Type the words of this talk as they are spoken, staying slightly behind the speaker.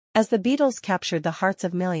As the Beatles captured the hearts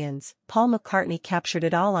of millions, Paul McCartney captured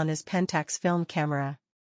it all on his Pentax film camera.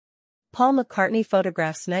 Paul McCartney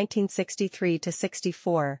photographs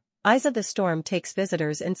 1963-64. Eyes of the Storm takes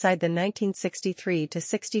visitors inside the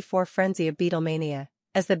 1963-64 frenzy of Beatlemania,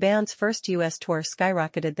 as the band's first U.S. tour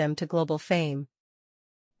skyrocketed them to global fame.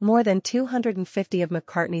 More than 250 of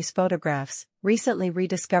McCartney's photographs, recently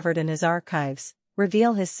rediscovered in his archives,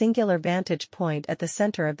 reveal his singular vantage point at the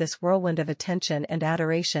center of this whirlwind of attention and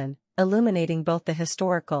adoration, illuminating both the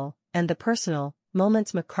historical and the personal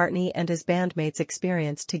moments McCartney and his bandmates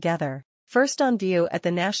experienced together. First on view at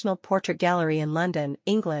the National Portrait Gallery in London,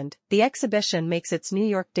 England, the exhibition makes its New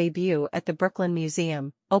York debut at the Brooklyn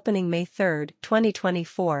Museum, opening May 3,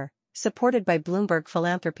 2024, supported by Bloomberg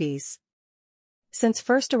Philanthropies. Since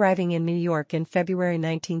first arriving in New York in February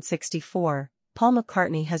 1964, Paul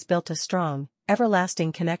McCartney has built a strong,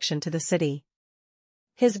 everlasting connection to the city.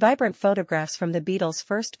 His vibrant photographs from the Beatles'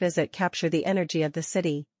 first visit capture the energy of the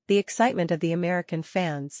city, the excitement of the American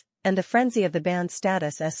fans, and the frenzy of the band's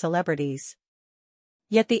status as celebrities.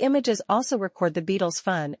 Yet the images also record the Beatles'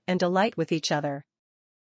 fun and delight with each other.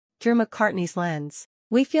 Through McCartney's lens,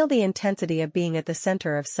 we feel the intensity of being at the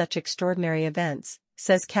center of such extraordinary events,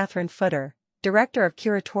 says Catherine Footer, Director of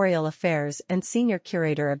Curatorial Affairs and Senior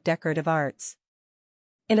Curator of Decorative Arts.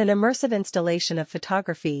 In an immersive installation of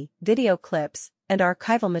photography, video clips, and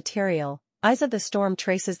archival material, Eyes of the Storm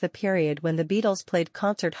traces the period when the Beatles played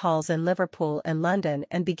concert halls in Liverpool and London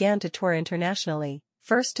and began to tour internationally,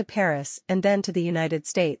 first to Paris and then to the United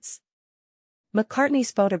States.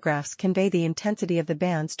 McCartney's photographs convey the intensity of the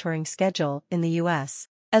band's touring schedule in the U.S.,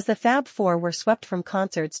 as the Fab Four were swept from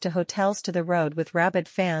concerts to hotels to the road with rabid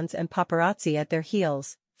fans and paparazzi at their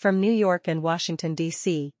heels, from New York and Washington,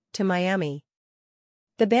 D.C., to Miami.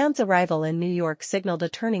 The band's arrival in New York signaled a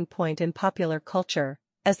turning point in popular culture,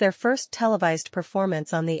 as their first televised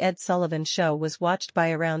performance on The Ed Sullivan Show was watched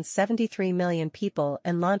by around 73 million people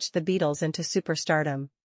and launched the Beatles into superstardom.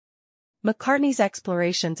 McCartney's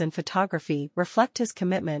explorations in photography reflect his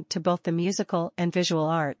commitment to both the musical and visual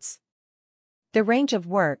arts. The range of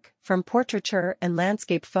work, from portraiture and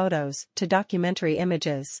landscape photos to documentary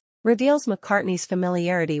images, reveals McCartney's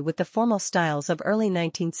familiarity with the formal styles of early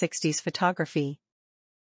 1960s photography.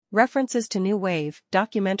 References to new wave,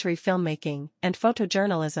 documentary filmmaking, and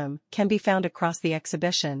photojournalism can be found across the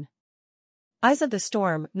exhibition. Eyes of the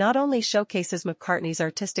Storm not only showcases McCartney's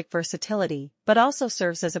artistic versatility, but also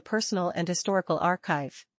serves as a personal and historical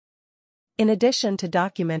archive. In addition to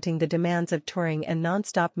documenting the demands of touring and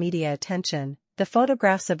non-stop media attention, the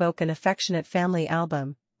photographs evoke an affectionate family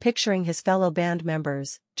album, picturing his fellow band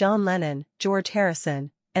members, John Lennon, George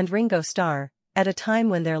Harrison, and Ringo Starr, at a time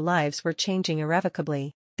when their lives were changing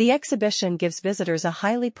irrevocably. The exhibition gives visitors a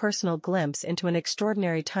highly personal glimpse into an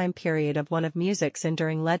extraordinary time period of one of music's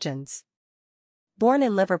enduring legends. Born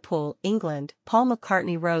in Liverpool, England, Paul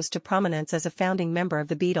McCartney rose to prominence as a founding member of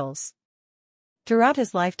the Beatles. Throughout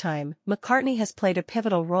his lifetime, McCartney has played a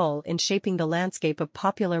pivotal role in shaping the landscape of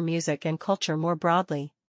popular music and culture more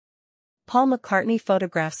broadly. Paul McCartney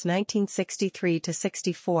photographs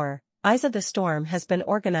 1963-64. Eyes of the Storm has been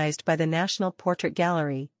organized by the National Portrait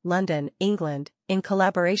Gallery, London, England, in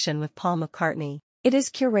collaboration with Paul McCartney. It is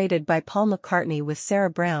curated by Paul McCartney with Sarah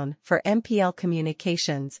Brown for MPL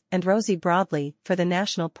Communications and Rosie Broadley for the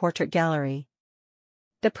National Portrait Gallery.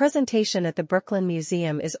 The presentation at the Brooklyn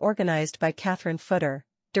Museum is organized by Catherine Footer,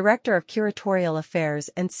 Director of Curatorial Affairs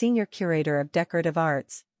and Senior Curator of Decorative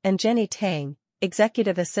Arts, and Jenny Tang,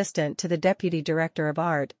 Executive Assistant to the Deputy Director of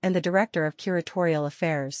Art and the Director of Curatorial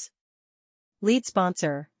Affairs. Lead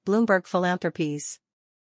sponsor, Bloomberg Philanthropies.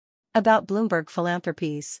 About Bloomberg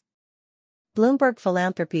Philanthropies. Bloomberg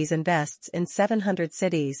Philanthropies invests in 700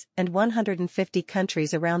 cities and 150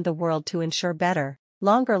 countries around the world to ensure better,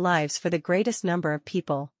 longer lives for the greatest number of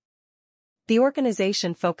people. The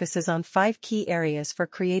organization focuses on 5 key areas for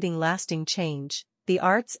creating lasting change: the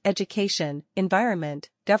arts, education,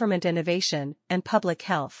 environment, government innovation, and public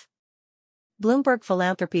health. Bloomberg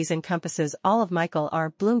Philanthropies encompasses all of Michael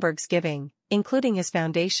R. Bloomberg's giving, including his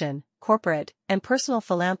foundation, corporate, and personal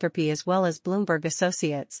philanthropy, as well as Bloomberg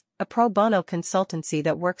Associates, a pro bono consultancy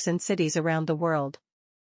that works in cities around the world.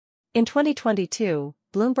 In 2022,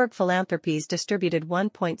 Bloomberg Philanthropies distributed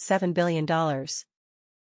 $1.7 billion.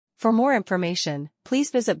 For more information,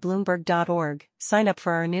 please visit Bloomberg.org, sign up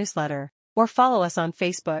for our newsletter, or follow us on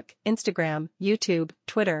Facebook, Instagram, YouTube,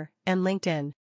 Twitter, and LinkedIn.